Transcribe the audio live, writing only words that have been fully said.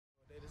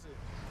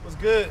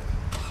What's good?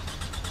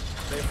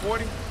 Day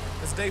 40?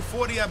 It's day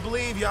 40, I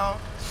believe, y'all.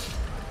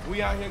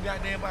 We out here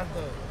goddamn about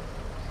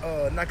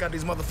to knock out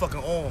these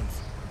motherfucking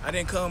arms. I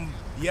didn't come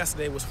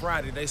yesterday, it was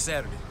Friday, today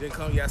Saturday. Didn't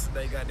come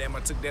yesterday, goddamn,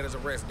 I took that as a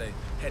rest day.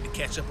 Had to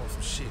catch up on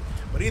some shit.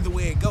 But either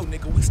way it go,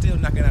 nigga, we still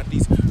knocking out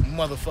these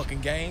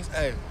motherfucking games.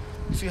 Hey,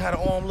 you see how the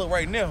arm look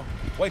right now?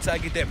 Wait till I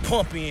get that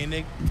pump in,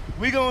 nigga.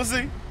 We gonna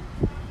see.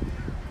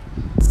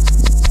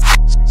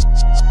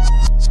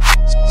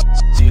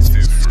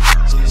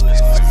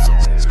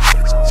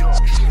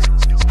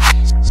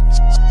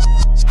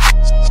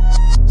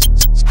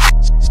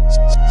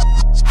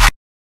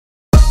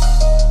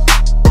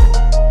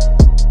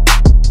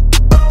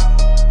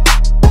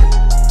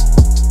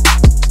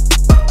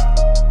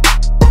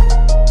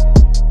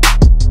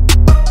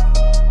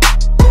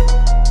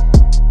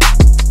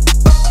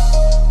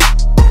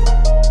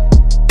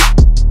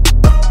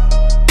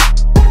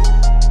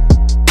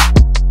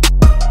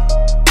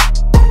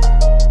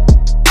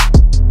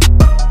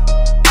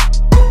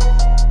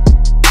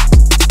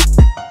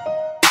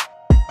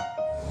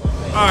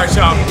 Alright,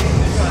 y'all.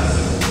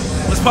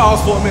 Let's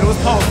pause for a minute.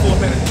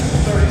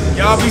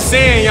 Y'all be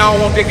saying y'all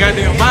want that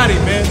goddamn body,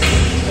 man.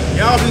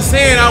 Y'all be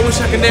saying I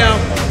wish I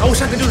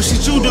could do the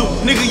shit you do.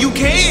 Nigga, you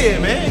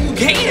can, man. You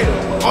can.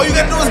 All you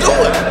gotta do is do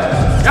it.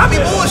 Y'all be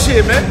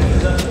bullshit, man.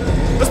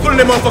 Let's put in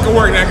that motherfucking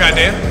work now,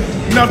 goddamn.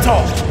 Enough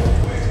talk.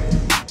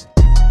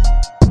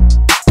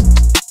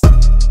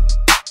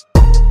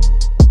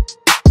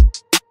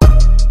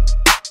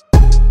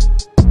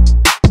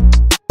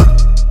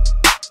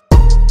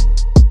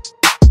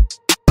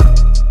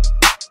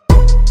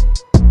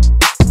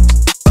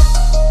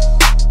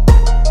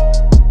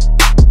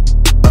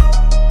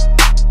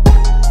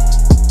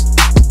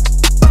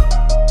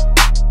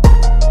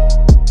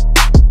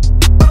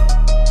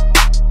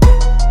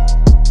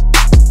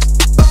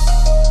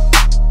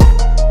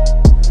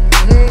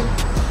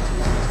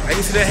 I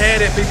used to didn't have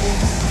that, people.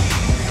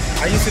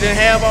 I used to didn't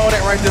have all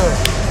that right there.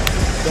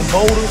 Them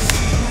boulders.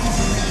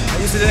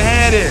 I used to didn't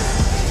have that.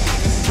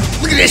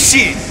 Look at that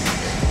shit.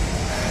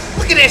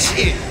 Look at that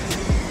shit.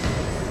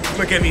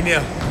 Look at me now.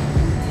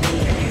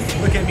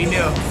 Look at me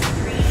now.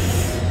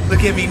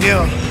 Look at me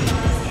now.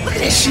 Look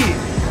at that shit.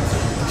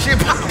 Shit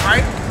pop,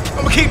 right?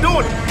 I'm gonna keep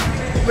doing it.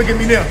 Look at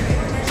me now.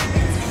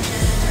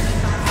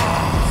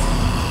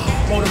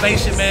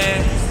 Motivation,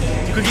 man.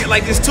 You could get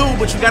like this too,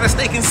 but you gotta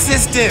stay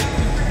consistent.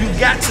 You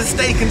got to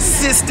stay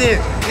consistent.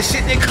 This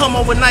shit didn't come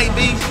overnight,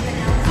 B.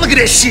 Look at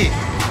that shit.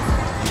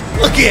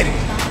 Look at it.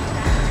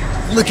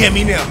 Look at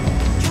me now.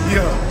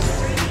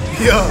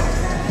 Yeah.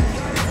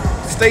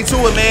 Stay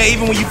to it, man.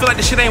 Even when you feel like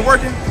the shit ain't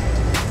working,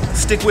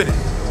 stick with it.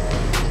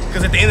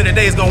 Because at the end of the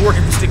day, it's gonna work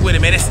if you stick with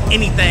it, man. That's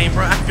anything,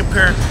 bro. I can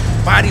compare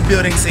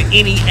bodybuilding to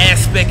any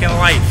aspect in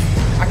life.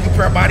 I can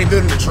compare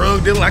bodybuilding to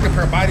drug dealing. I can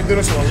compare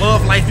bodybuilding to a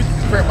love life. You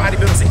can compare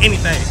bodybuilding to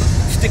anything.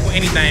 Stick with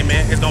anything,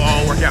 man. It's gonna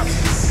all work out.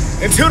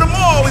 Until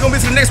tomorrow, we're gonna be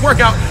to the next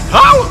workout.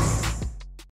 Holla!